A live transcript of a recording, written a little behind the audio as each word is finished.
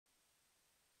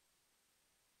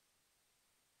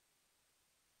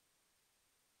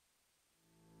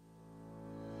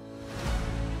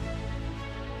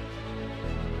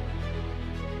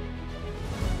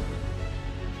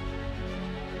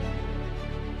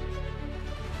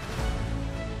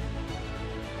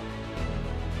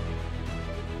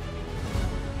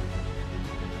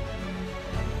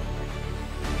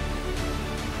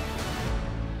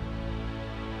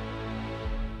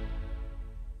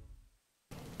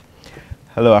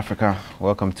Hello Africa,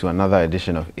 welcome to another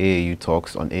edition of AAU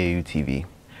Talks on AAU TV.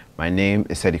 My name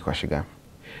is Sedi Quashigah.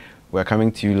 We're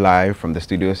coming to you live from the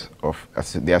studios of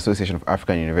the Association of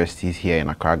African Universities here in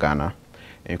Accra, Ghana.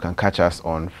 And you can catch us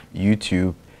on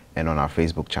YouTube and on our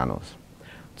Facebook channels.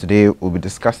 Today we'll be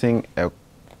discussing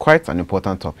quite an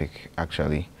important topic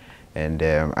actually. And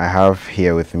I have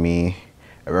here with me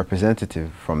a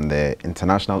representative from the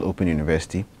International Open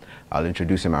University. I'll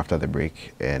introduce him after the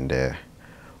break, and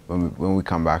when we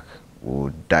come back,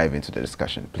 we'll dive into the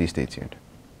discussion. Please stay tuned.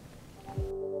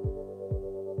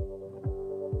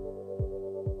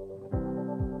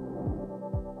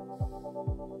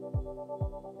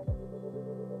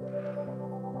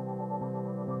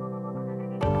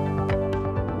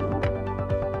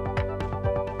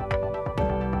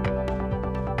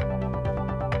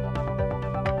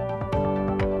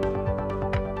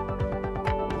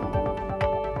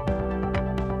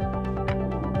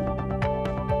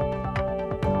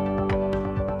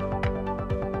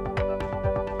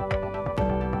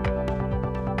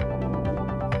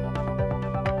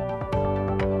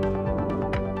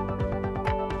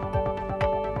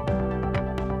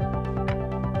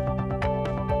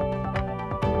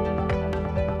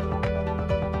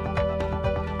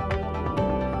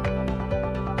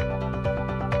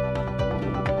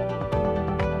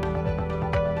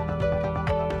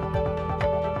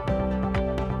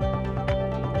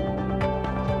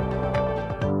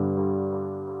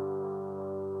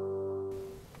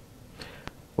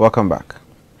 Welcome back.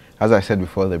 As I said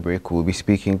before the break, we'll be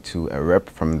speaking to a rep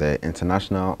from the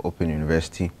International Open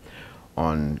University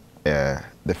on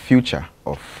the future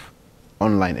of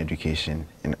online education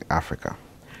in Africa.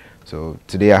 So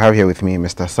today I have here with me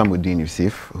Mr. Samudeen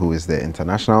Yusif, who is the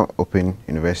International Open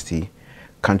University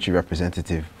country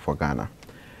representative for Ghana.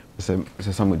 Mr.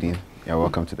 Samudeen, you're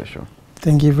welcome to the show.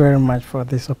 Thank you very much for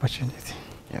this opportunity.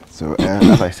 Yeah, so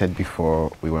as I said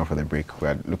before we went for the break, we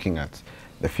are looking at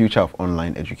the future of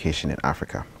online education in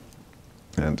Africa.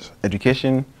 And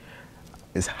education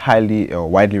is highly or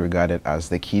widely regarded as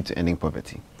the key to ending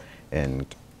poverty. And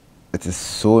it is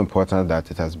so important that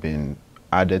it has been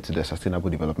added to the Sustainable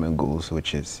Development Goals,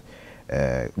 which is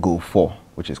Goal 4,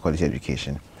 which is quality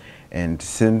education. And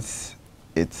since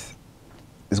it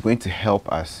is going to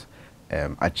help us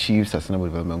achieve Sustainable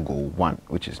Development Goal 1,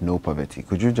 which is no poverty,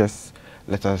 could you just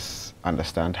let us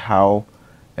understand how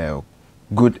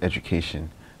good education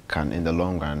can, in the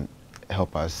long run,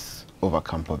 help us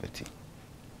overcome poverty?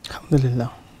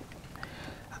 Alhamdulillah.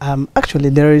 Actually,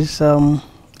 there is a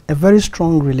very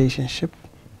strong relationship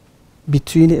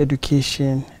between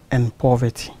education and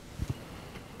poverty.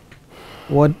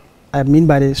 What I mean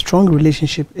by the strong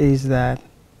relationship is that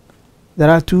there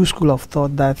are two schools of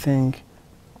thought that think,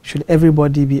 should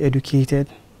everybody be educated,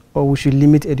 or we should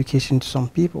limit education to some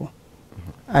people?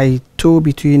 I toe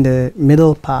between the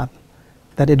middle path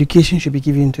that education should be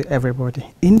given to everybody,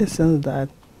 in the sense that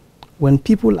when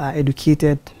people are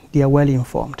educated, they are well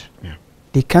informed. Yeah.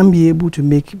 They can be able to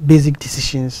make basic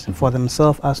decisions for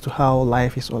themselves as to how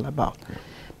life is all about. Yeah.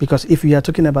 Because if we are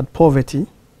talking about poverty,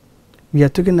 we are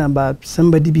talking about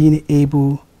somebody being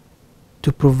able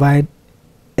to provide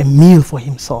a meal for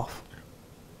himself,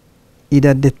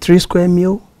 either the 3 square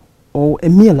meal or a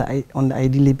meal on the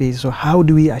ideally basis. So how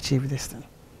do we achieve this thing?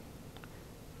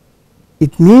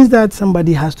 It means that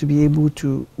somebody has to be able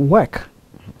to work.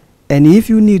 And if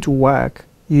you need to work,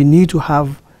 you need to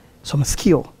have some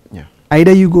skill. Yeah.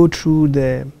 Either you go through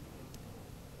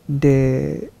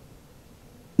the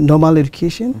normal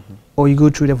education or you go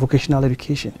through the vocational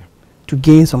education to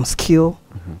gain some skill.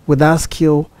 With that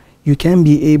skill, you can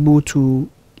be able to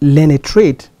learn a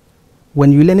trade.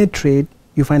 When you learn a trade,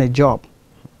 you find a job.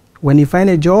 When you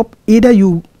find a job, either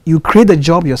you create the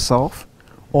job yourself,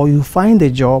 or you find a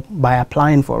job by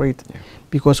applying for it. Yeah.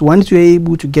 Because once you're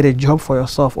able to get a job for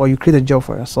yourself, or you create a job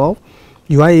for yourself,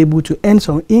 you are able to earn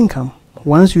some income.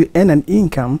 Once you earn an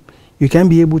income, you can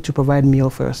be able to provide meal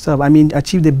for yourself. I mean,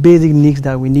 achieve the basic needs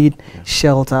that we need: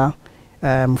 shelter,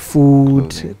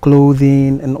 food,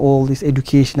 clothing, and all this,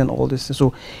 education and all this.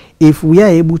 So if we are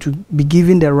able to be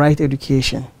given the right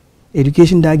education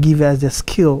that gives us the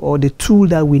skill or the tool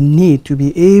that we need to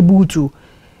be able to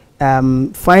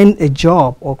find a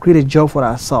job or create a job for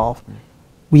ourselves,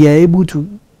 we are able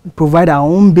to provide our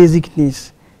own basic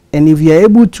needs. And if we are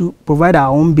able to provide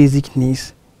our own basic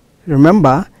needs,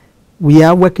 remember, we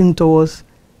are working towards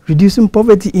reducing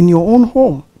poverty in your own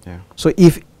home. Yeah. So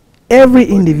if every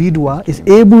individual is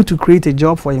able to create a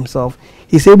job for himself,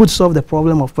 he's able to solve the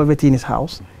problem of poverty in his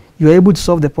house, you're able to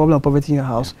solve the problem of poverty in your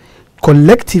house,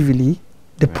 collectively,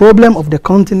 the problem of the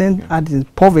continent at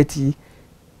poverty,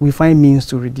 we find means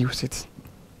to reduce it.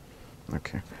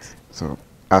 Okay. So,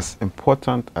 as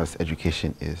important as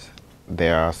education is,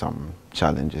 there are some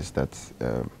challenges that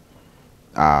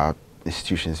our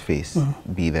institutions face,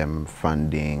 be them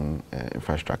funding,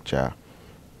 infrastructure,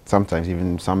 sometimes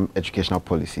even some educational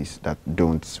policies that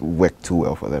don't work too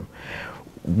well for them.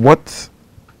 What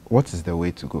is the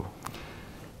way to go?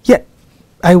 Yeah,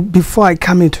 before I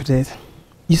come into that,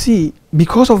 you see,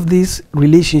 because of this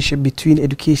relationship between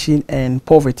education and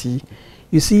poverty,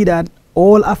 you see that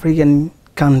all African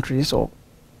countries, or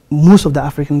most of the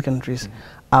African countries,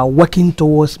 are working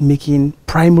towards making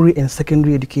primary and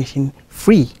secondary education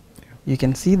free. You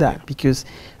can see that because,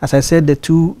 as I said, the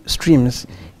two streams,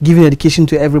 giving education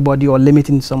to everybody or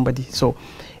limiting somebody. So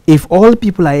if all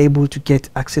people are able to get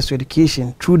access to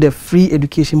education through the free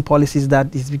education policies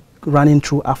that is running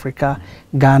through Africa,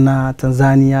 Ghana,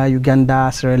 Tanzania, Uganda,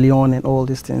 Sierra Leone, and all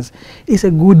these things, it's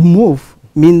a good move,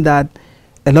 mean that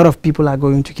a lot of people are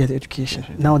going to get education.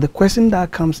 Now the question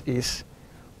that comes is,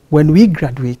 when we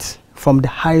graduate from the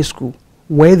high school,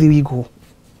 where do we go?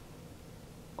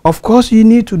 Of course, you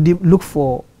need to look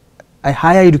for a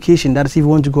higher education. That is, if you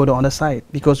want to go to the other side,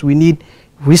 because we need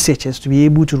researchers to be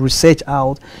able to research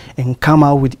out and come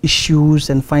out with issues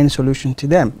and find solutions to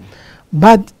them.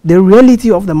 But the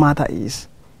reality of the matter is,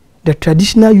 the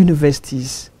traditional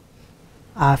universities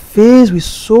are faced with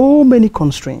so many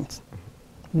constraints.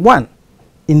 One,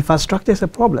 infrastructure is a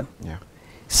problem. Yeah.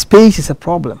 Space is a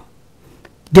problem.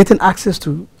 Getting access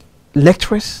to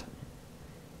lecturers,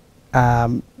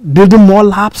 building more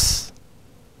labs,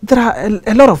 there are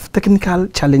a lot of technical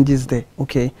challenges there,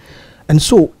 okay? And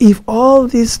so if all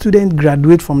these students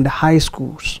graduate from the high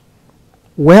schools,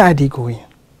 where are they going?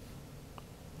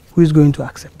 Who is going to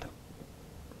accept them?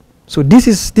 So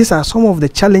these are some of the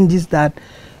challenges that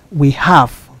we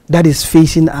have that is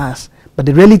facing us. But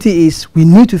the reality is we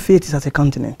need to face it as a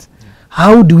continent.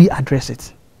 How do we address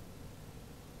it?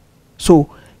 So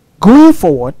going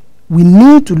forward, we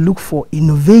need to look for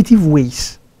innovative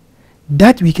ways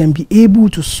that we can be able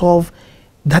to solve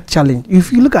that challenge.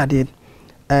 If you look at it,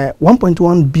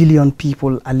 1.1 billion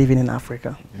people are living in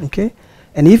Africa, okay?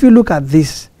 And if you look at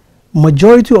this,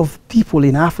 majority of people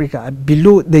in Africa are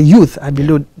below, the youth are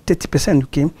below 30%,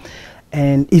 okay?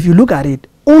 And if you look at it,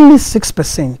 only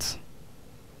 6%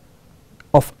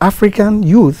 of African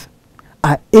youth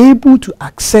are able to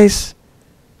access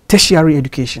tertiary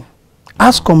education,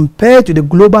 as compared to the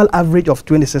global average of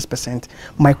 26%.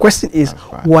 My question is,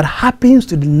 what happens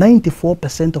to the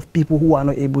 94% of people who are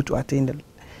not able to attain the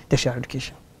tertiary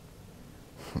education?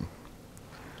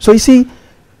 So you see,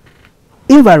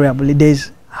 invariably,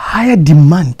 there's higher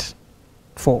demand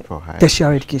for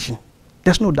tertiary education.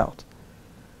 There's no doubt.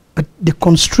 But the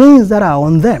constraints that are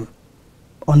on them,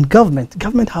 on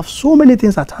government have so many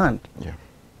things at hand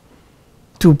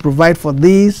to provide for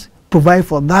this, provide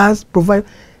for that, provide.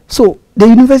 So the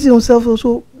university themselves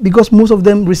also, because most of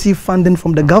them receive funding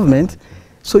from the government,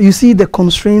 so you see the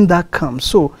constraint that comes.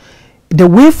 So the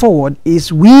way forward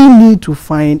is we need to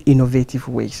find innovative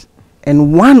ways.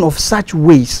 And one of such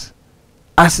ways,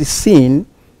 as is seen,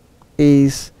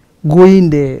 is going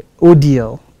the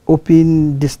ODL,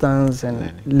 open distance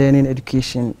and learning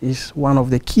education, is one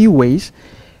of the key ways.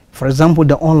 For example,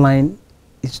 the online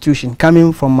institution,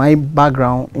 coming from my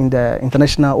background in the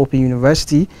International Open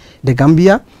University, the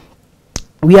Gambia,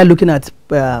 we are looking at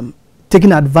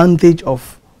taking advantage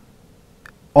of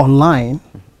online,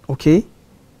 okay,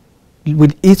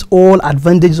 with its all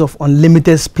advantages of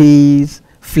unlimited space,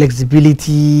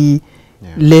 flexibility,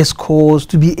 less cost,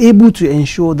 to be able to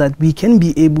ensure that we can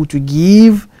be able to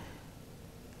give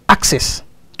access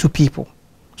to people.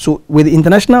 So with the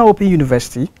International Open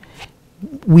University,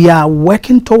 we are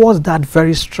working towards that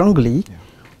very strongly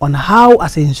on how,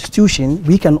 as an institution,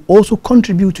 we can also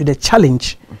contribute to the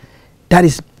challenge that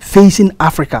is facing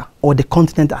Africa or the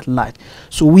continent at large.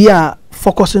 So we are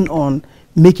focusing on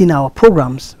making our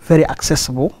programs very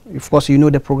accessible. Of course, you know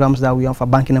the programs that we offer: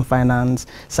 banking and finance,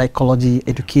 psychology,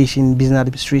 education, business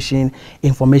administration,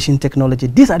 information technology.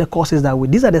 These are the courses that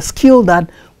these are the skills that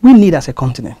we need as a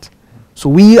continent. So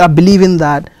we are believing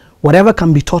that whatever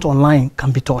can be taught online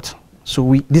can be taught.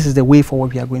 So this is the way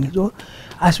forward we are going. So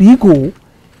as we go,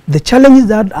 the challenges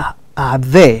that are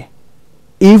there,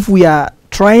 if we are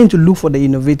trying to look for the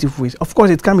innovative ways, of course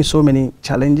it can be so many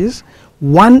challenges.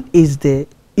 One is the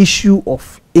issue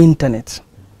of internet,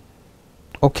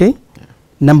 okay?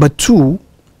 Number two,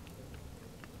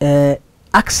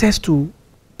 access to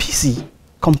PC,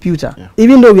 computer.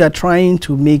 Even though we are trying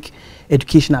to make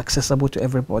education accessible to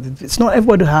everybody, it's not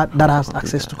everybody that has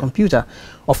access to computer.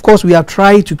 Of course, we have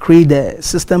tried to create the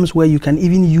systems where you can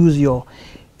even use your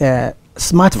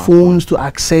smartphones to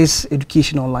access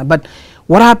education online. But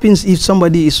what happens if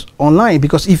somebody is online?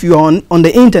 Because if you are on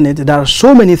the internet, there are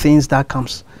so many things that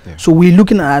comes. Yeah. So we're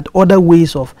looking at other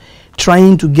ways of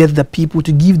trying to get the people,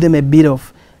 to give them a bit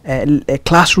of a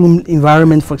classroom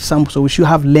environment, for example. So we should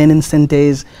have learning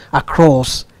centers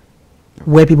across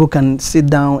where people can sit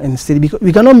down and study, because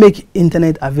we cannot make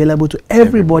internet available to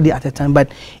everybody at a time. But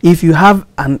if you have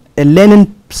a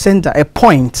learning center, a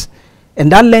point, and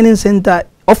that learning center,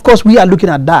 of course we are looking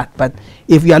at that, but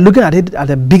if we are looking at it at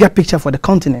a bigger picture for the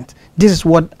continent, this is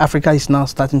what Africa is now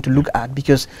starting to look at,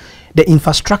 because the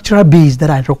infrastructural base that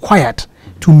are required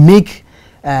to make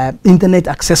internet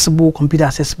accessible, computer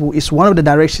accessible, is one of the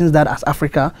directions that as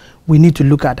Africa we need to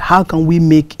look at. How can we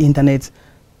make internet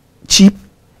cheap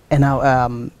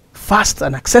and fast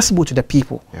and accessible to the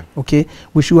people? Yeah. Okay,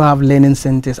 we should have learning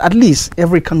centers. At least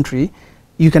every country,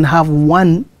 you can have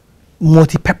one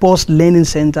multi-purpose learning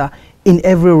center in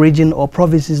every region or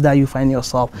provinces that you find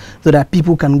yourself, so that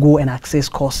people can go and access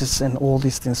courses and all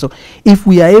these things. So if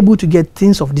we are able to get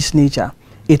things of this nature,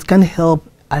 it can help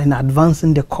in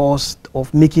advancing the cost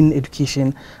of making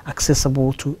education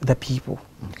accessible to the people.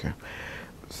 Okay.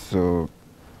 So,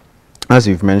 as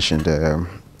you've mentioned,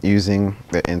 using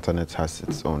the internet has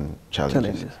its own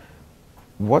challenges.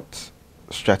 What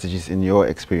strategies, in your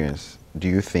experience, do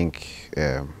you think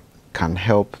can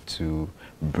help to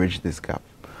bridge this gap?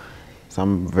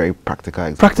 Some very practical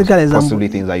examples, possibly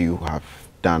things that you have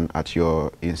done at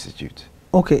your institute.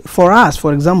 Okay, for us,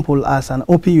 for example, as an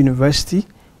open university,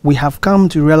 we have come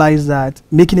to realize that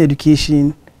making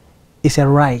education is a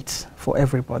right for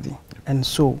everybody. And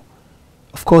so,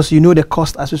 of course, you know the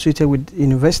cost associated with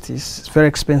universities. It's very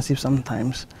expensive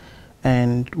sometimes.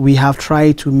 And we have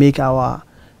tried to make our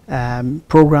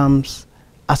programs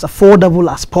as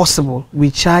affordable as possible.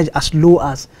 We charge as low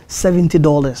as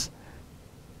 $70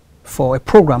 for a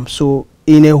program. So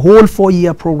in a whole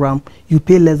 4-year program, you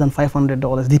pay less than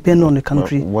 $500, depending on the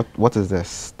country. What is the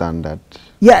standard?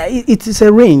 Yeah, it is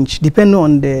a range, depending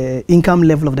on the income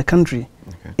level of the country.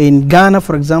 Okay. In Ghana,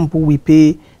 for example, we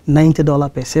pay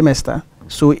 $90 per semester.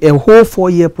 So a whole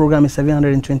 4-year program is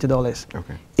 $720.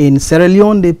 Okay. In Sierra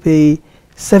Leone, they pay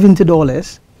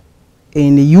 $70.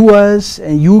 In the US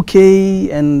and UK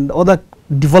and other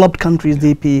developed countries,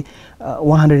 they pay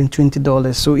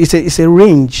 $120. So it's a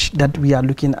range that we are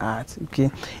looking at.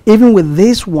 Okay, even with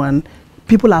this one,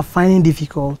 people are finding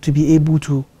difficult to be able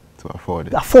to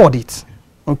afford it.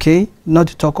 Okay, not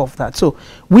to talk of that. So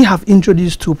we have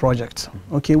introduced 2 projects.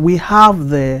 Okay, we have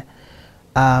the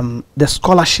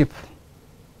scholarship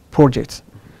project,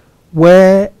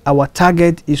 where our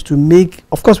target is to make,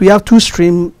 of course we have 2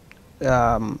 stream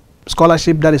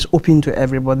scholarship that is open to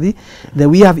everybody. Then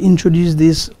we have introduced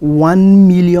this 1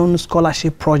 million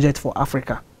scholarship project for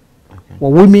Africa. Okay.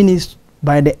 What we mean is,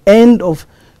 by the end of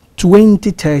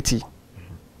 2030,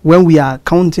 when we are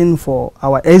counting for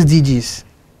our SDGs,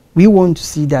 we want to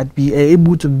see that we are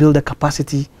able to build a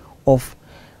capacity of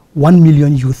 1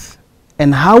 million youth.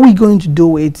 And how we're going to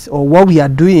do it, or what we are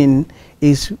doing,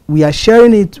 is we are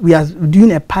sharing it, we are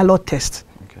doing a pilot test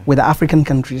with the African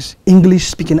countries,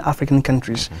 English-speaking African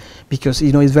countries, because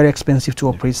you know it's very expensive to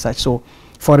operate such. So,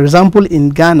 for example, in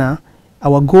Ghana,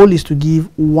 our goal is to give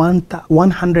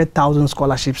 100,000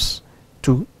 scholarships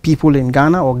to people in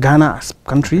Ghana, or Ghana as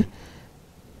country,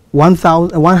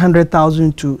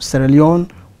 100,000 to Sierra Leone,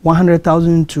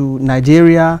 100,000 to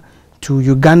Nigeria, to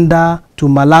Uganda, to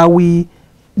Malawi,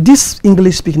 these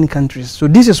English-speaking countries. So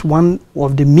this is one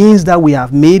of the means that we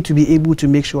have made to be able to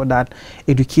make sure that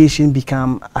education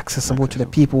become accessible to the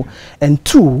people. And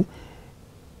 2,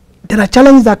 there are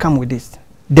challenges that come with this.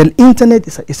 The internet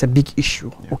is a big issue.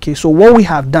 Yeah. Okay, so what we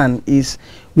have done is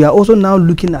we are also now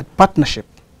looking at partnership,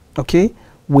 okay,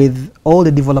 with all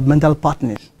the developmental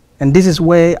partners. And this is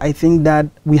where I think that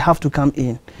we have to come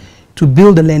in to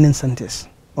build the learning centers.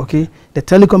 Okay, the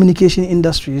telecommunication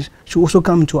industries should also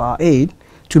come to our aid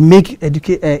to make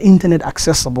internet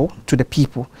accessible to the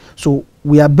people. So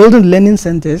we are building learning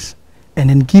centers and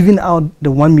then giving out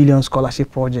the 1 million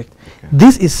scholarship project. Okay.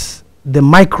 This is the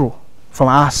micro from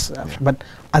us, but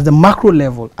at the macro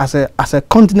level, as a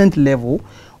continent level,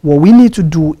 what we need to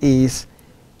do is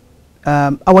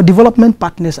our development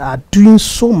partners are doing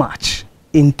so much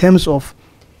in terms of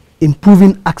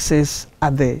improving access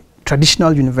at the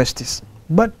traditional universities,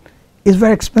 but it's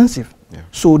very expensive. Yeah.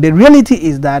 So the reality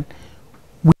is that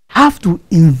we have to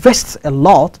invest a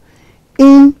lot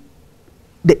in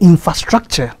the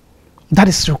infrastructure that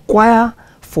is required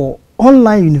for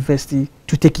online university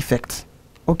to take effect.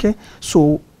 Okay,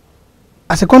 so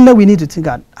as a country, we need to think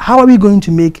out how are we going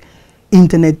to make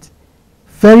internet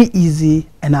very easy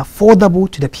and affordable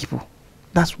to the people.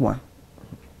 That's one.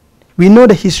 We know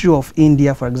the history of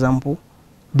India, for example,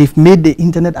 they've made the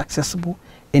internet accessible,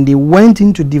 and they went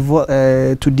in to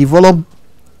develop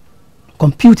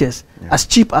computers as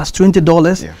cheap as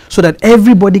 $20 so that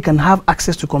everybody can have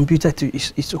access to computer to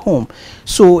its home.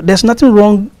 So there's nothing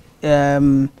wrong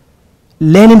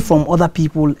learning from other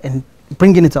people and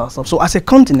bringing it ourselves. So as a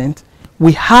continent,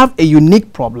 we have a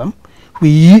unique problem.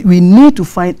 We need to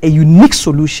find a unique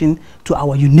solution to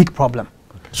our unique problem.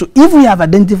 So if we have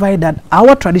identified that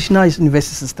our traditional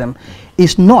university system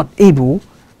is not able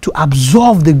to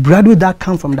absorb the graduate that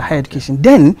come from the higher education,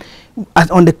 then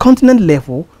on the continent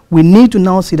level, we need to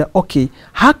now see that, okay,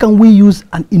 how can we use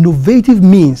an innovative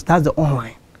means, that's the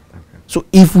online. So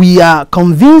if we are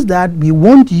convinced that we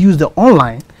want to use the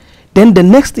online, then the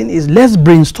next thing is let's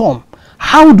brainstorm.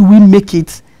 How do we make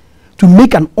it to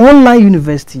make an online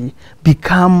university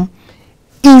become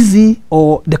easy,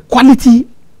 or the quality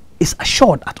is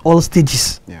assured at all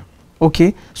stages?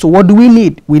 Okay, so what do we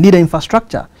need? We need an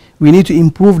infrastructure. We need to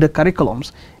improve the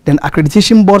curriculums. Then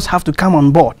accreditation boards have to come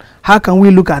on board. How can we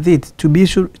look at it to be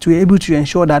able to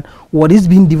ensure that what is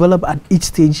being developed at each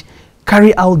stage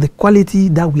carry out the quality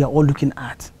that we are all looking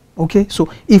at? Okay,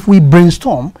 so if we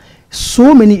brainstorm,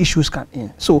 so many issues come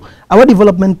in. So our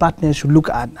development partners should look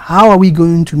at how are we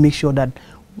going to make sure that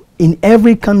in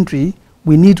every country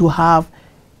we need to have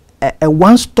a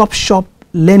one-stop shop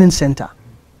learning center.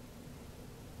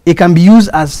 It can be used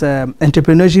as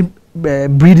entrepreneurship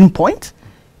breeding point,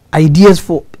 ideas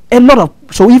for a lot of.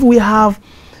 So if we have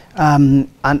an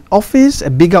office, a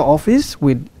bigger office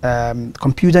with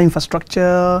computer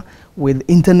infrastructure, with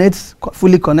internet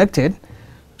fully connected,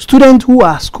 students who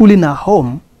are schooling at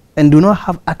home and do not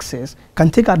have access can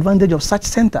take advantage of such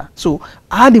center. So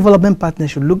our development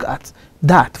partners should look at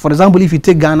that. For example, if you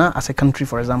take Ghana as a country,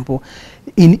 for example,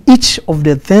 in each of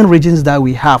the 10 regions that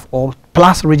we have, or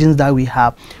plus regions that we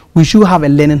have, we should have a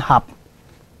learning hub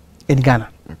in Ghana.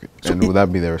 Okay. So and would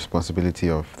that be the responsibility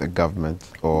of the government?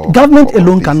 Or government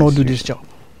alone cannot do this job.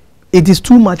 It is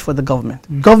too much for the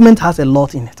government. Government has a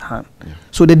lot in its hand.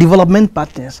 So the development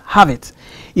partners have it.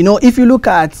 You know, if you look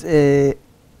at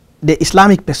the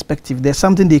Islamic perspective, there's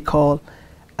something they call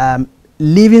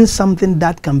leaving something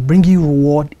that can bring you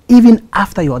reward even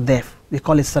after your death. They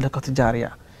call it sadaqat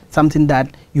jariyah, something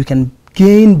that you can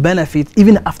gain benefit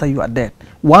even after you are dead.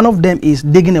 One of them is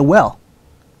digging a well.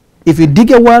 If you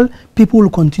dig a well, people will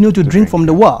continue to drink from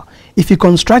the well. If you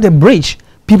construct a bridge,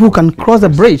 people can cross the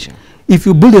bridge. If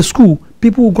you build a school,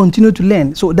 people will continue to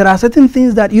learn. So there are certain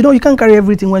things that, you know, you can't carry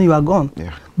everything when you are gone.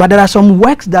 But there are some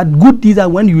works that good deeds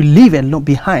that when you leave alone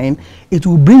behind, it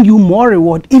will bring you more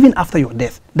reward even after your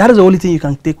death. That is the only thing you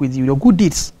can take with you, your good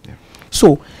deeds.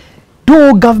 So,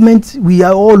 though government, we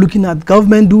are all looking at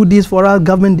government do this for us,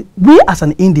 government, we as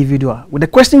an individual, with the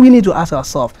question we need to ask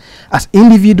ourselves as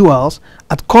individuals,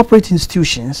 at corporate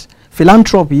institutions,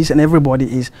 philanthropies and everybody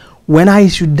is, when I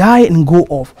should die and go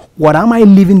off, what am I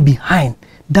leaving behind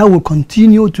that will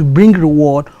continue to bring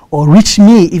reward or reach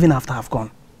me even after I've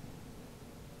gone?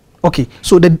 Okay,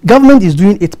 so the government is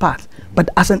doing its part, but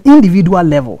as an individual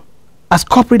level, as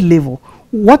corporate level,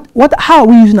 how are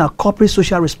we using our corporate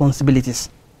social responsibilities?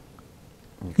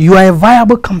 You are a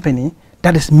viable company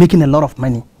that is making a lot of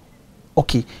money.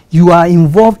 Okay, you are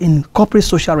involved in corporate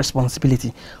social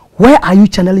responsibility. Where are you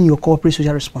channeling your corporate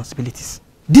social responsibilities?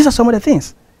 These are some of the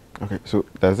things. Okay, so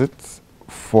does it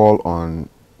fall on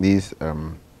these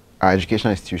our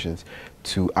educational institutions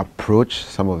to approach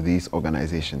some of these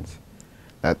organizations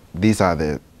that these are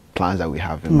the plans that we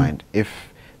have in mind? If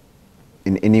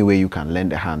in any way you can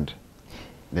lend a hand,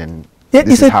 then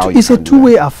this is how you can do it. It's a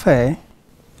two-way affair.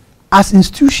 As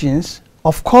institutions,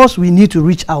 of course, we need to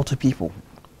reach out to people,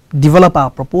 develop our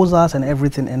proposals and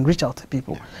everything, and reach out to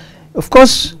people. Of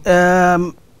course,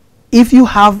 if you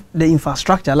have the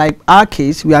infrastructure, like our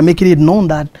case, we are making it known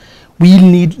that we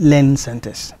need learning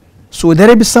centers. So there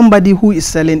will be somebody who is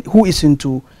selling, who is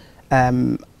into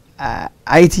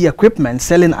IT equipment,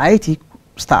 selling IT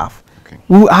stuff,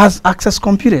 who has access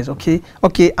computers. Okay,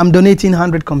 I'm donating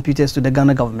 100 computers to the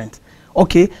Ghana government.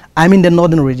 Okay, I'm in the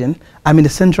northern region, I'm in the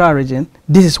central region,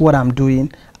 this is what I'm doing,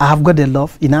 I have got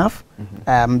enough,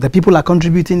 the people are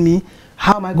contributing me,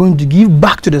 how am I going to give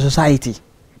back to the society?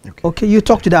 Okay, you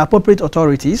talk to the appropriate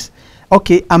authorities.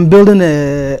 Okay, I'm building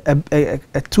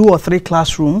a 2 or 3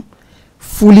 classroom,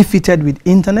 fully fitted with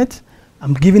internet,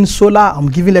 I'm giving solar, I'm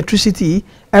giving electricity,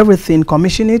 everything,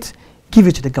 commission it, give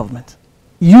it to the government.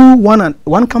 You,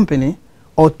 one company,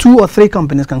 or 2 or 3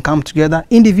 companies can come together,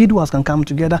 individuals can come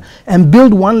together and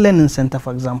build one learning center,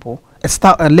 for example,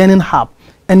 a learning hub,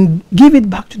 and give it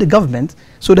back to the government,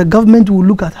 so the government will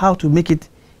look at how to make it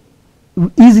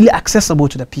easily accessible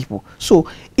to the people. So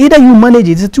either you manage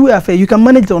it, it's a two-way affair, you can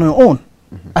manage it on your own.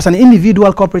 As an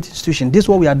individual corporate institution, this is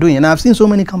what we are doing. And I've seen so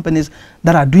many companies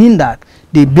that are doing that.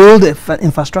 They build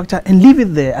infrastructure and leave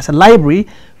it there as a library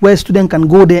where a student can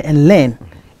go there and learn.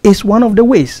 It's one of the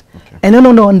ways. And then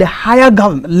on the higher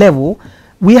government level,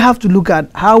 we have to look at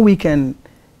how we can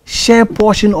share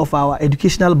portion of our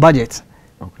educational budget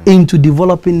into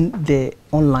developing the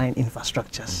online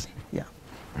infrastructures. Yeah.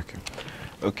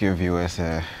 Okay, viewers.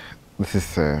 This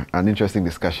is an interesting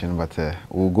discussion, but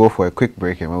we'll go for a quick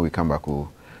break, and when we come back,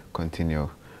 we'll continue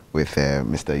with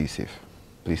Mr. Yusif.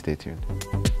 Please stay tuned.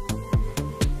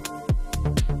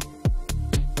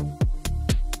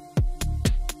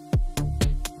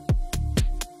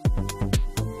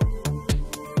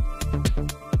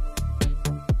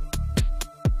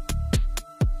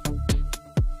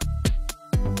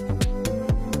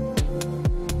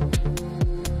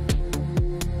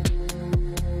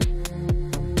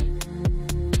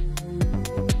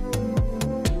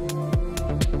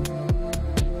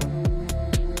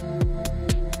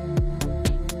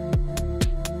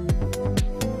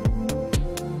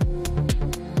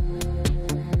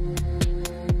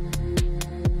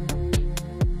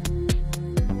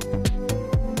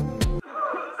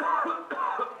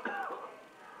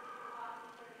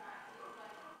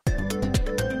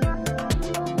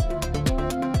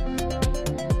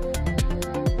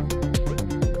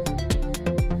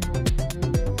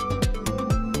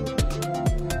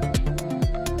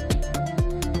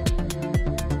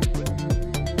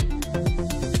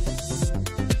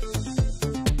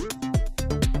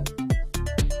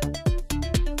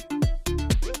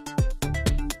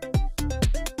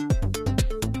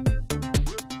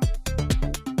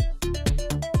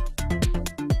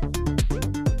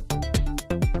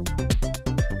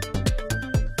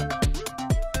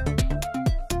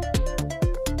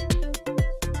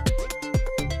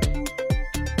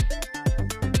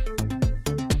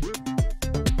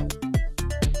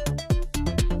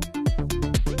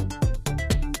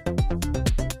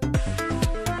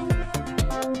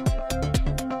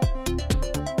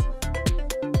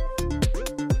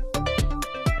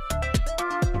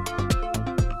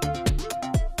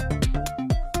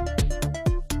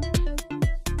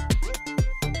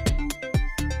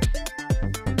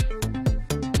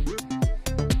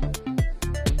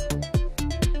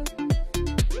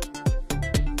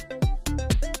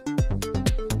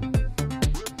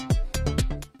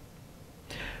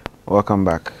 Welcome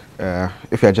back.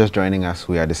 If you're just joining us,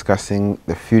 we are discussing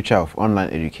the future of online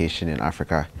education in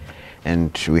Africa,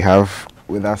 and we have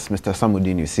with us Mr.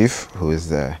 Samudeen Yusif, who is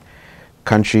the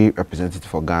country representative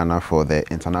for Ghana for the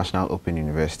International Open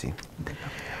University.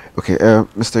 Okay,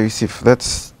 Mr. Yusif,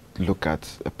 let's look at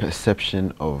a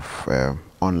perception of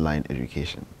online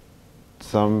education.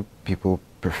 Some people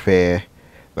prefer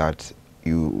that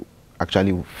you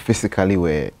actually physically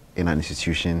were in an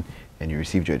institution and you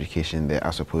received your education there,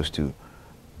 as opposed to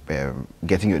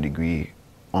getting your degree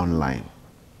online.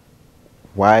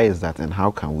 Why is that, and how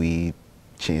can we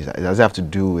change that? Does it have to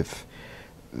do with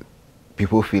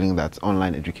people feeling that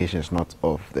online education is not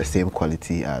of the same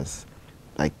quality as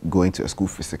like going to a school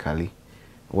physically?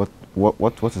 What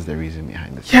is the reason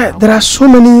behind this? Yeah, there are so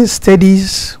many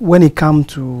studies when it comes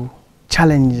to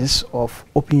challenges of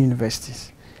open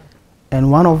universities. And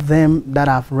one of them that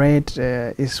I've read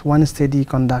is one study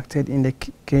conducted in the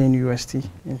KNUST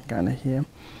in Ghana here.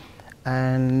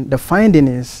 And the finding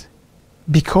is,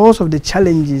 because of the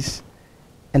challenges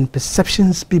and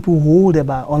perceptions people hold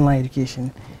about online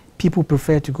education, people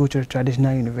prefer to go to a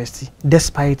traditional university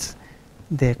despite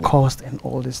the cost and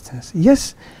all these things.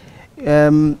 Yes,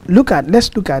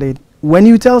 let's look at it. When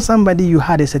you tell somebody you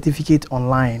had a certificate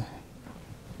online,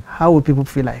 how would people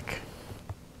feel like?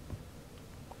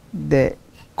 The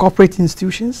corporate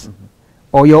institutions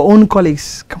or your own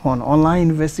colleagues? Come on, online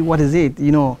university, what is it?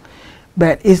 You know,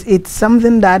 but it's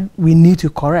something that we need to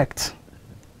correct,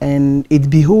 and it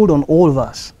behold on all of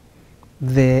us,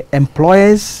 the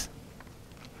employers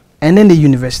and then the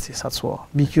universities as well,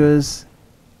 because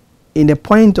in the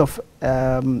point of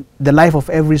the life of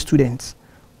every student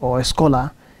or a scholar,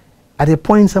 at a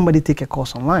point somebody take a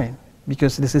course online,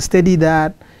 because there's a study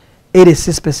that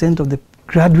 86% of the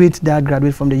graduates that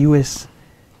graduate from the US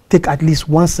take at least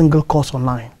one single course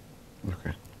online.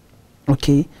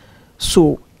 Okay.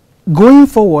 So going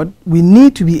forward, we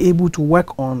need to be able to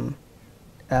work on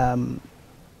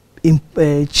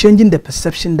changing the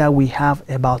perception that we have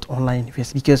about online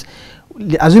university, because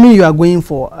assuming you are going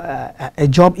for a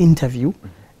job interview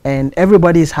and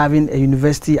everybody is having a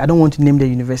university, I don't want to name the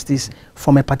universities,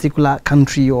 from a particular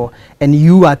country, and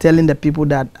you are telling the people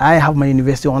that I have my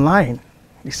university online.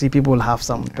 You see, people have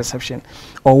some perception.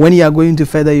 Or when you are going to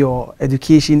further your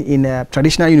education in a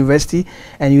traditional university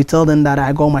and you tell them that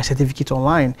I got my certificate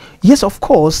online. Yes, of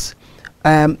course,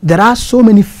 there are so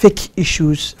many fake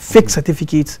issues, fake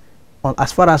certificates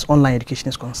as far as online education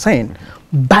is concerned,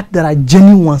 but there are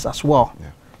genuine ones as well.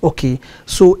 Okay,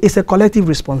 so it's a collective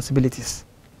responsibilities.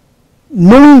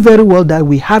 Knowing very well that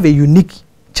we have a unique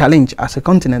challenge as a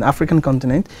continent, African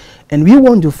continent, and we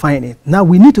want to find it. Now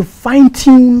we need to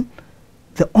fine-tune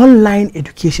the online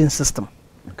education system,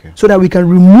 so that we can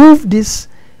remove this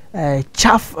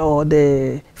chaff or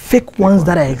the fake ones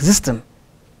that are existing.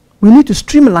 We need to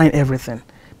streamline everything,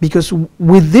 because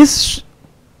with this,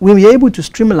 when we are able to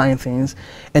streamline things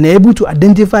and able to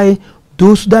identify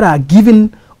those that are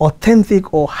giving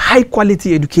authentic or high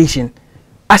quality education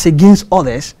as against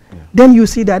others, then you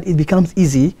see that it becomes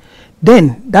easy.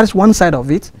 Then that's one side of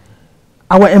it.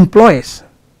 Our employers,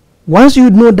 once you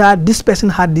know that this person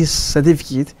had this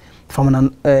certificate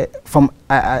from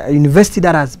a university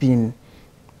that has been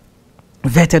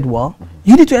vetted well,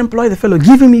 you need to employ the fellow,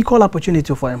 give him equal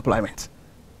opportunity for employment.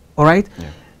 All right?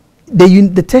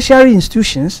 The tertiary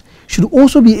institutions should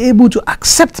also be able to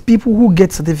accept people who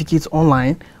get certificates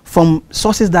online from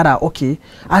sources that are okay,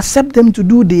 accept them to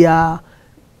do their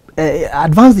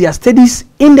advance their studies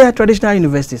in their traditional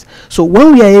universities. So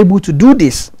when we are able to do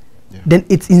this, then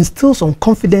it instills some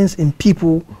confidence in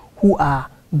people who are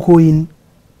going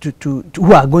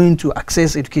to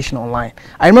access education online.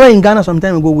 I remember in Ghana some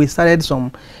time ago we started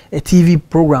a TV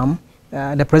program,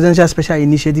 the Presidential Special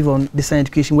Initiative on Distance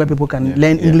Education, where people can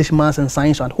learn English, Maths, and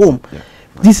Science at home.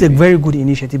 This is a very good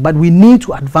initiative, but we need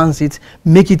to advance it,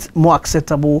 make it more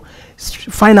acceptable,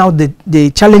 find out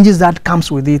the challenges that comes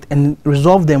with it, and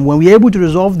resolve them. When we're able to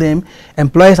resolve them,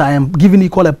 employers are giving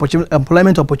equal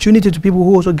employment opportunity to people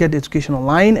who also get education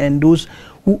online, and those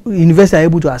who universities are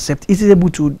able to accept.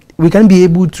 We can be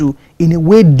able to, in a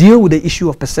way, deal with the issue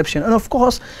of perception. And of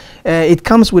course, it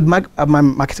comes with my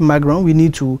marketing background. We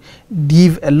need to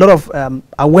give a lot of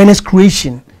awareness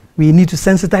creation. We need to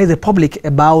sensitize the public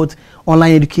about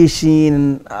online education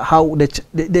and how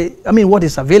what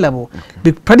is available.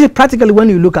 Practically, when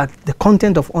you look at the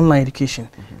content of online education,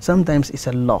 sometimes it's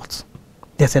a lot.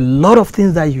 There's a lot of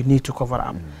things that you need to cover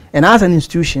up. And as an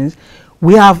institution,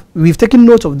 we've taken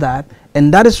note of that,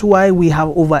 and that is why we have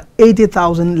over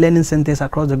 80,000 learning centers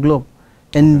across the globe.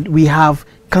 And we have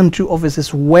country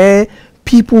offices where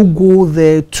people go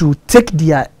there to take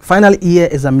their final year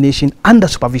examination under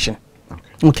supervision.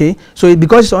 Okay, so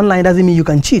because it's online doesn't mean you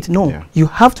can cheat. No, you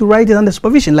have to write it under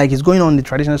supervision, like it's going on in the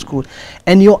traditional school.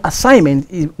 And your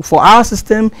assignment for our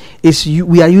system is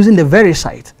we are using the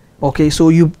VeriSite. Okay, so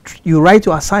you write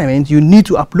your assignment, you need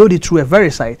to upload it through a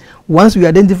VeriSite. Once we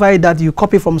identify that you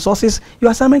copy from sources, your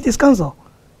assignment is cancelled.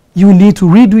 You need to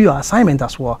redo your assignment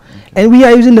as well. And we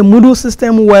are using the Moodle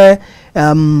system where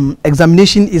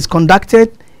examination is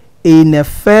conducted in a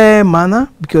fair manner,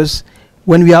 because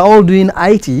when we are all doing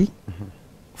IT,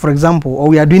 for example, or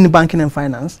we are doing banking and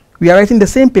finance, we are writing the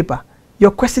same paper. Your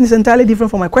question is entirely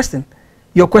different from my question.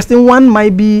 Your question 1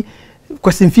 might be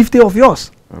question 50 of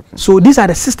yours. So these are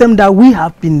the systems that we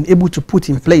have been able to put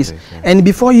in place. And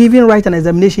before you even write an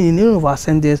examination in any of our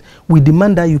centers, we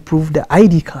demand that you prove the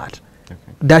ID card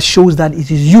that shows that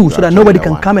it is you, so that nobody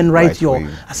can come and write your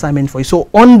assignment for you. So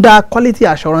on the quality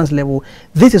assurance level,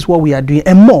 this is what we are doing,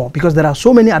 and more, because there are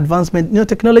so many advancements.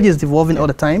 Technology is evolving all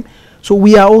the time. So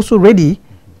we are also ready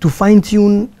to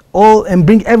fine-tune all and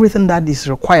bring everything that is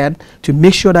required to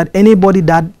make sure that anybody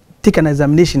that take an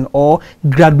examination or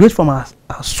graduate from our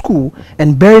school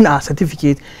and bearing our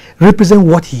certificate represent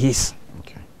what he is.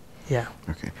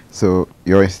 So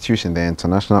your institution, the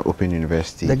International Open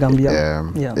University, the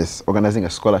Gambia, is organizing a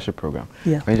scholarship program.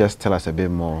 Can you just tell us a bit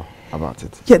more about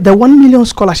it? The 1 million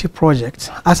scholarship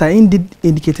project, as I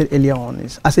indicated earlier on,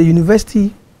 is as a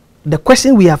university, the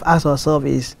question we have asked ourselves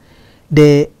is,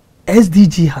 the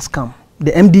SDG has come.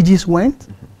 The MDGs went,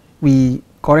 we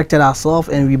corrected ourselves,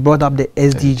 and we brought up the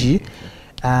SDG.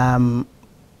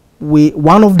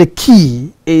 One of the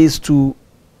key is to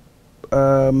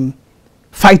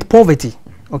fight poverty,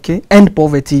 end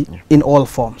poverty in all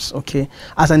forms.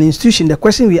 As an institution, the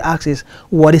question we ask is,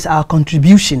 what is our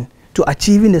contribution to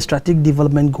achieving the strategic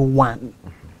development goal 1,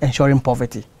 ensuring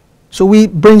poverty? So we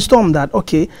brainstormed that,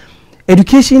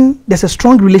 education, there's a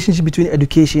strong relationship between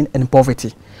education and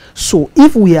poverty. So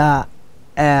if we are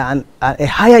a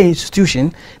higher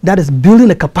institution that is building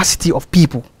the capacity of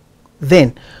people,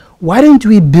 then why don't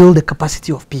we build the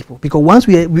capacity of people? Because once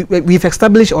we've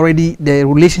established already the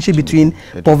relationship between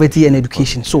poverty and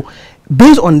education. So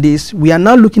based on this, we are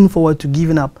now looking forward to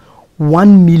giving up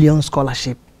 1 million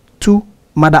scholarship to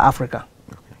Mother Africa.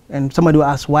 And somebody will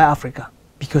ask, why Africa?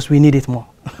 Because we need it more.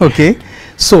 Okay?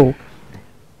 So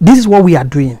this is what we are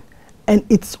doing. And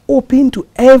it's open to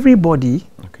everybody.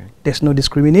 Okay. There's no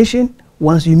discrimination.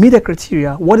 Once you meet the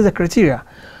criteria, what is the criteria?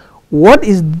 What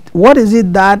is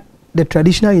it that the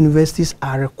traditional universities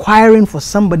are requiring for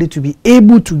somebody to be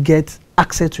able to get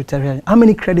access to tertiary? How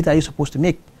many credits are you supposed to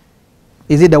make?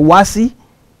 Is it the WASI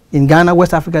in Ghana,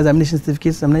 West Africa Examination Certificate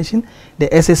Examination, the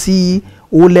SSCE,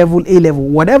 O-level, A-level,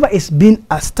 whatever is being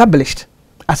established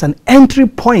as an entry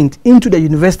point into the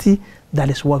university, that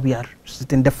is what we are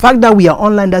sitting. The fact that we are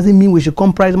online doesn't mean we should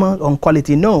compromise on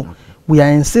quality. No, we are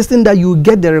insisting that you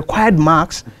get the required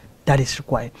marks that is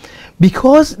required.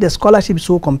 Because the scholarship is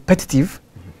so competitive,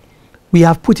 we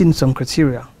have put in some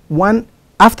criteria. One,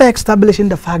 after establishing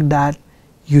the fact that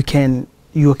you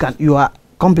are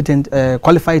competent,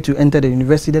 qualified to enter the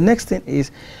university, the next thing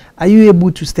is, are you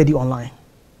able to study online?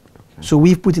 Okay. So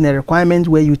we've put in a requirement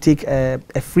where you take a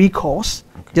free course,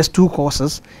 okay, just 2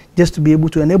 courses, just to be able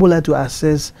to enable her to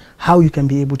assess how you can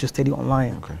be able to study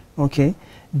online. Okay. Okay.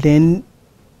 Then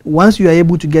once you are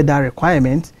able to get that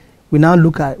requirement, we now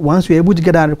look at, once you're able to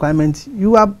get that requirement,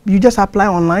 you just apply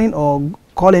online or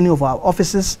call any of our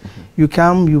offices. You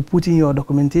come, you put in your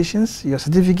documentations, your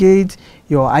certificate,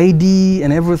 your ID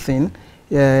and everything.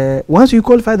 Once you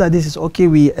qualify that this is okay,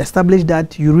 we establish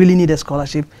that you really need a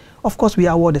scholarship, of course we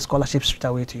award the scholarship straight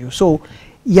away to you. So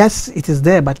yes, it is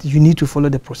there, but you need to follow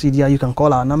the procedure. You can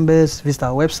call our numbers, visit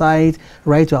our website,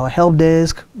 write to our help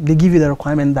desk. They give you the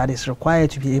requirement that is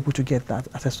required to be able to get that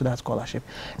access to that scholarship.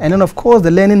 And then of course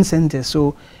the learning centers.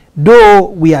 So though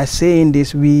we are saying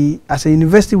this, we as a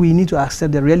university, we need to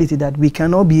accept the reality that we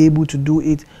cannot be able to do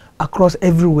it across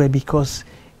everywhere, because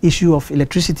issue of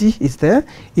electricity is there,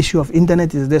 issue of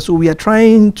internet is there. So we are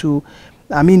trying to,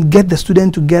 get the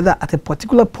student together at a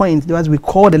particular point, as we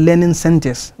call the learning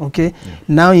centers. Okay. Yeah.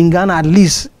 Now in Ghana, at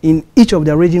least in each of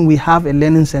the region, we have a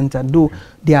learning center, though okay,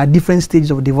 there are different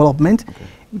stages of development. Okay.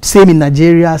 Same in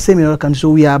Nigeria, same in other countries.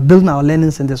 So we are building our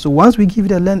learning center. So once we give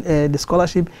you the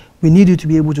scholarship, we need you to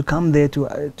be able to come there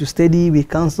to study, we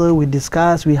counsel, we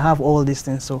discuss, we have all these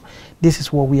things. So this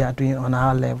is what we are doing on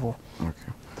our level.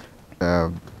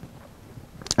 Okay.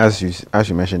 As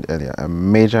you mentioned earlier, a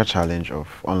major challenge of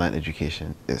online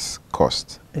education is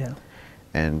cost. Yeah.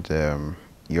 And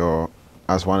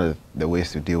as one of the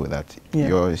ways to deal with that, yeah,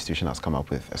 your institution has come up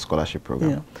with a scholarship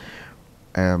program.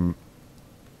 Yeah.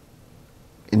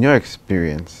 In your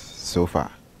experience so far,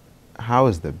 how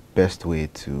is the best way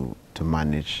to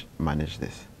manage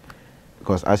this?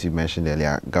 Because as you mentioned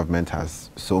earlier, government has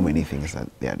so many things that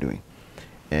they are doing,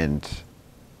 and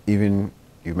even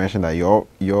you mentioned that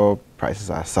your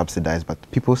prices are subsidized, but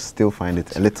people still find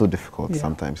it a little difficult, yeah,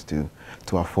 sometimes to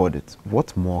afford it.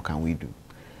 What more can we do?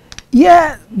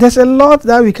 Yeah, there's a lot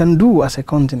that we can do as a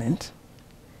continent.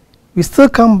 We still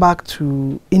come back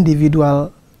to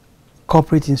individual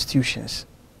corporate institutions.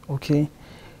 Okay.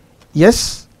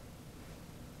 Yes,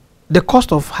 the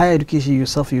cost of higher education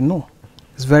yourself,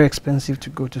 it's very expensive to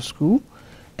go to school.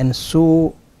 And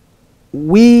so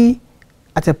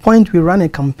at a point we ran a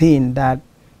campaign that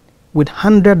with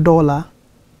 $100,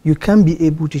 you can be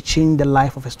able to change the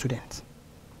life of a student.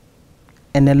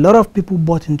 And a lot of people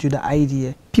bought into the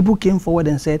idea. People came forward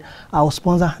and said, I'll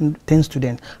sponsor 10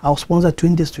 students, I'll sponsor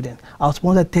 20 students, I'll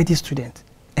sponsor 30 students.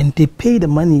 And they pay the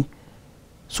money.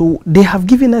 So they have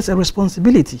given us a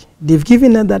responsibility. They've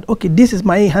given us that, okay, this is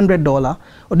my $100,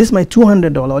 or this is my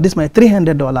 $200, or this is my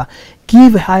 $300.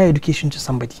 Give a higher education to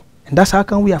somebody. And that's how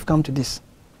come we have come to this.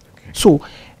 Okay. So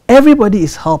everybody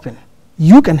is helping.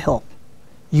 You can help.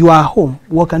 You are home.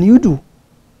 What can you do?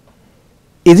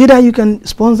 Is it that you can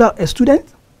sponsor a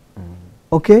student?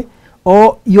 Okay?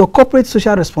 Or your corporate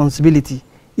social responsibility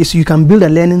is you can build a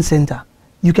learning center.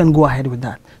 You can go ahead with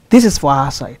that. This is for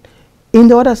our side. In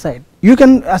the other side, you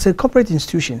can, as a corporate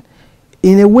institution,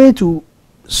 in a way to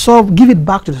give it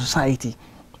back to the society,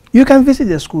 you can visit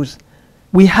the schools.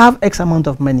 We have X amount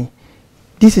of money.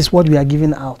 This is what we are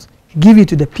giving out. Give it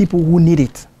to the people who need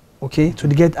it. Okay, to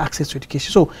get access to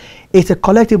education. So it's a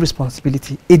collective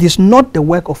responsibility. It is not the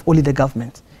work of only the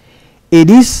government. It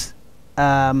is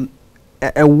a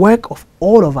work of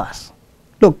all of us.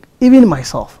 Look, even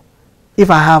myself, if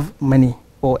I have money,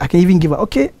 or I can even give,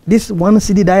 okay, this one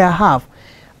CD that I have,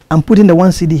 I'm putting the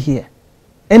one CD here.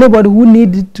 Anybody who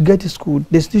needs to get to school,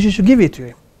 the institution should give it to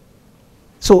him.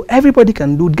 So everybody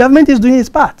can do. Government is doing its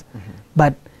part,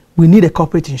 but we need the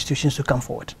corporate institutions to come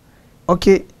forward.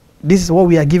 Okay. This is what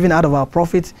we are giving out of our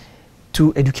profit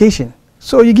to education.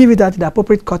 So you give it at the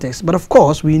appropriate context. But of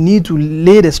course, we need to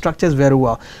lay the structures very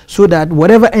well so that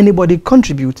whatever anybody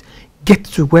contributes get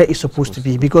to where it's supposed to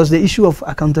be, because the issue of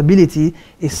accountability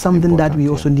is something that we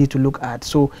also need to look at.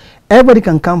 So everybody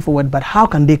can come forward, but how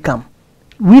can they come?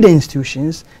 We, the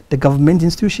institutions, the government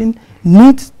institution,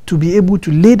 need to be able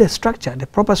to lay the structure, the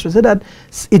proper structure, so that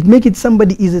it make it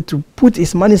somebody easy to put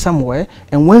his money somewhere.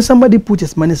 And when somebody put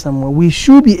his money somewhere, we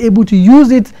should be able to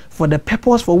use it for the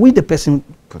purpose for which the person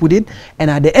put it. And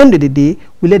at the end of the day,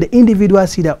 we let the individual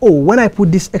see that, oh, when I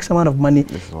put this X amount of money,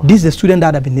 this is the student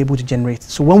that I've been able to generate.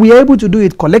 So when we are able to do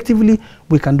it collectively,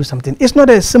 we can do something. It's not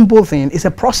a simple thing. It's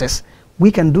a process.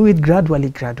 We can do it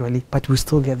gradually, but we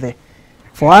still get there.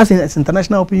 For us as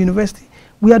International Open University,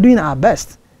 we are doing our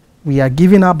best. We are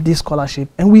giving up this scholarship,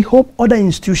 and we hope other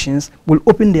institutions will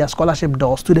open their scholarship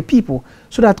doors to the people,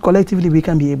 so that collectively we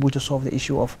can be able to solve the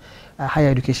issue of higher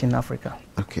education in Africa.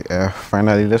 Okay,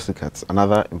 finally, let's look at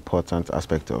another important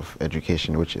aspect of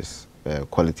education, which is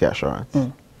quality assurance.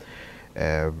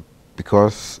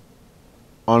 Because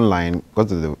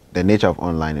because of the nature of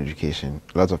online education,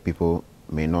 lots of people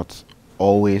may not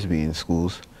always be in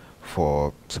schools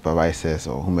for supervisors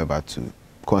or whomever to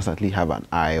constantly have an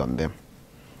eye on them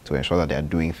to ensure that they are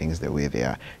doing things the way they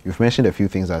are. You've mentioned a few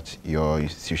things that your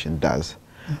institution does,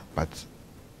 but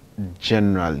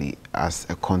generally as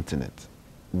a continent,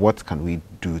 what can we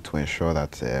do to ensure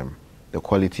that the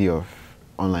quality of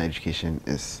online education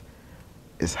is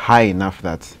high enough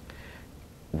that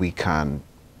we can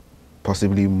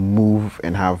possibly move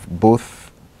and have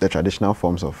both the traditional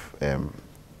forms of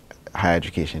higher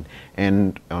education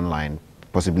and online,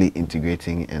 possibly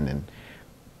integrating and then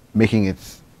making it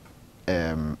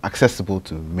accessible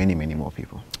to many more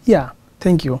people? Yeah,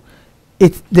 thank you.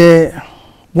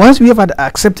 Once we have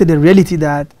accepted the reality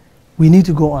that we need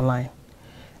to go online,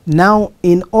 now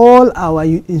in all our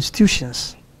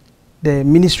institutions, the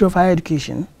Ministry of Higher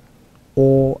Education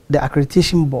or the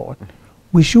Accreditation Board,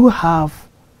 we should have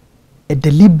a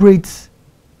deliberate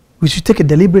we should take a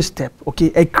deliberate step,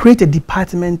 okay, and create a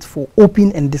department for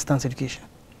open and distance education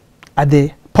at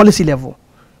the policy level.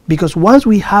 Because once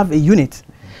we have a unit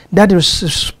that is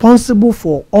responsible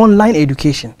for online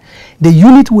education, the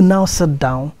unit will now sit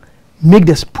down,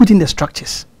 put in the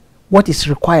structures, what is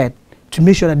required to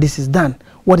make sure that this is done,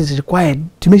 what is required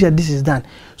to make sure that this is done.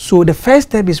 So the first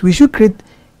step is we should create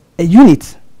a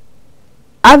unit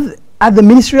at the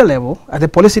ministerial level, at the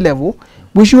policy level.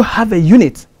 We should have a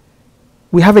unit.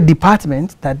 We have a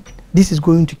department that this is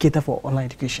going to cater for online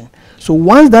education. So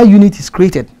once that unit is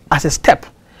created as a step,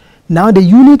 now the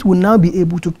unit will now be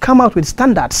able to come out with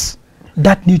standards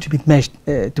that need to be measured,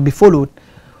 to be followed.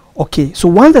 Okay, so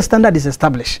once the standard is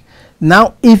established,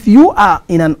 now if you are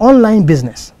in an online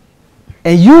business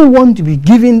and you want to be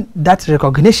given that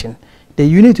recognition, then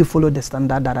you need to follow the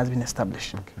standard that has been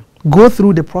established. Okay. Go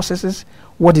through the processes,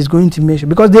 what is going to measure,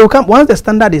 because they will come, once the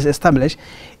standard is established,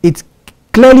 it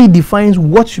clearly defines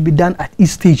what should be done at each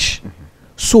stage.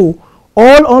 So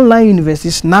all online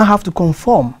universities now have to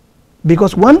conform,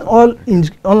 because when all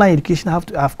online education have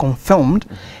to have conformed,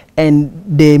 and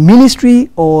the ministry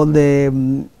or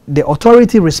the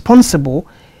authority responsible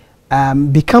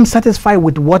becomes satisfied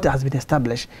with what has been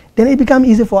established, then it becomes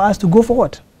easy for us to go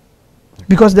forward.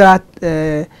 Because there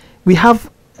are we have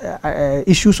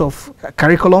issues of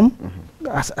curriculum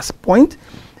as a point.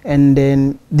 And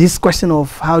then this question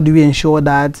of how do we ensure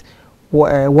that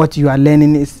what you are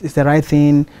learning is the right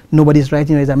thing, nobody's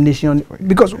writing your examination.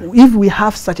 Because if we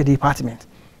have such a department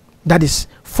that is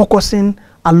focusing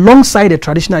alongside the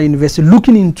traditional university,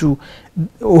 looking into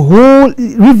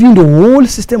reviewing the whole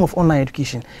system of online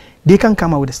education, they can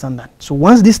come out with a standard. So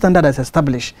once this standard is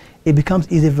established, it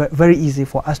becomes easy, very easy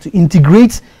for us to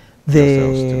integrate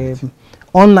the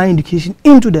online education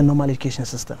into the normal education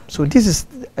system. So this is,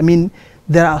 I mean,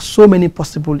 there are so many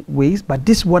possible ways, but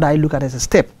this is what I look at as a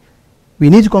step. We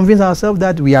need to convince ourselves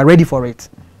that we are ready for it,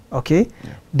 okay?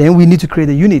 Yeah. Then we need to create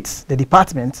the units, the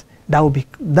department, that will be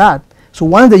that. So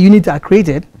once the units are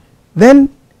created, then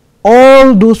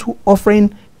all those who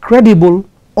offering credible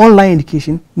online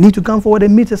education need to come forward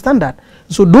and meet the standard.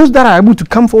 So those that are able to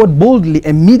come forward boldly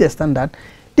and meet the standard,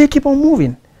 they keep on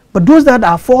moving. But those that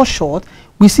are fall short,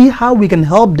 we see how we can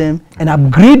help them and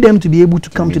upgrade them to be able to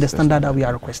come to the standard that we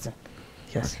are requesting.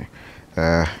 Yes.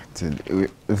 Okay.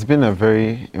 It's been a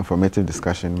very informative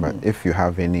discussion, but if you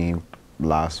have any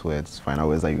last words, final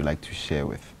words that you'd like to share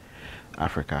with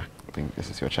Africa, I think this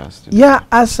is your chance to do that.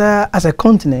 As a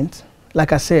continent,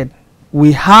 like I said,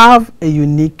 we have a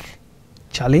unique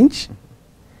challenge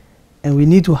and we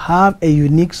need to have a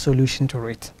unique solution to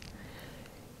it.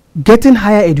 Getting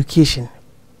higher education,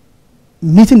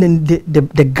 meeting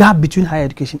the gap between higher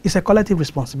education is a collective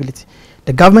responsibility.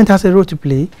 The government has a role to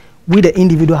play, we the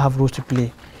individual have roles to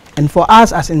play. And for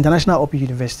us as International Open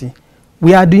University,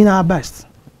 We are doing our best,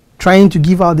 trying to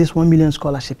give out this 1 million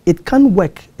scholarship. It can't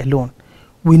work alone.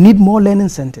 We need more learning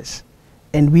centers.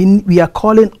 And we are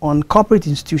calling on corporate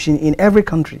institutions in every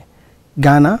country,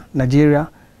 Ghana, Nigeria,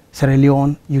 Sierra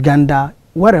Leone, Uganda,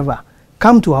 wherever,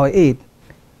 come to our aid.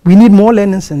 We need more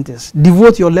learning centers.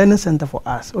 Devote your learning center for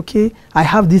us. Okay, I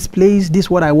have this place, this is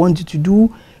what I want you to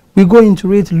do. We go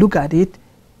into it, look at it,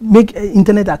 make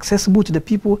internet accessible to the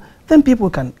people, then people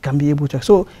can be able to.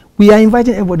 So we are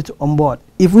inviting everybody to on board.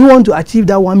 If we want to achieve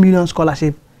that 1 million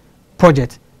scholarship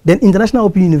project, then International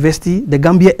Open University, the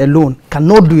Gambia alone,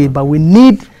 cannot do it, but we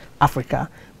need Africa.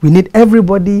 We need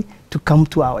everybody to come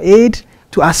to our aid,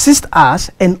 to assist us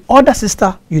and other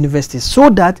sister universities so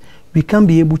that we can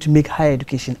be able to make higher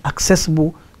education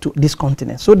accessible to this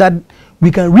continent, so that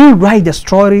we can rewrite the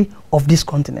story of this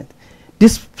continent.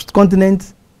 This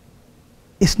continent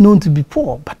is known to be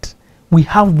poor, but we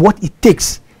have what it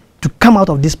takes to come out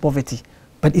of this poverty.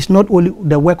 But it's not only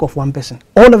the work of one person.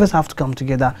 All of us have to come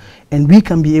together, and we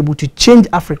can be able to change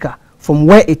Africa from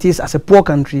where it is as a poor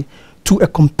country to a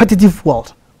competitive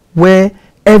world where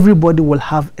everybody will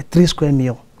have a 3 square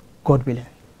meal, God willing.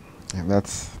 Yeah,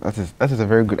 that is a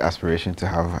very good aspiration to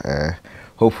have.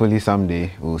 Hopefully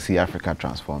someday we'll see Africa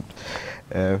transformed.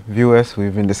 Viewers,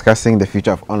 we've been discussing the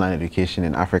future of online education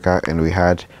in Africa, and we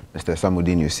had Mr.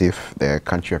 Samudeen Yusif, the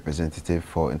country representative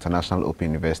for International Open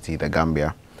University, the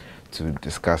Gambia, to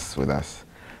discuss with us.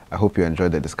 I hope you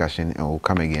enjoyed the discussion, and we'll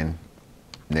come again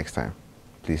next time.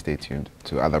 Please stay tuned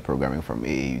to other programming from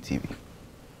AAU TV.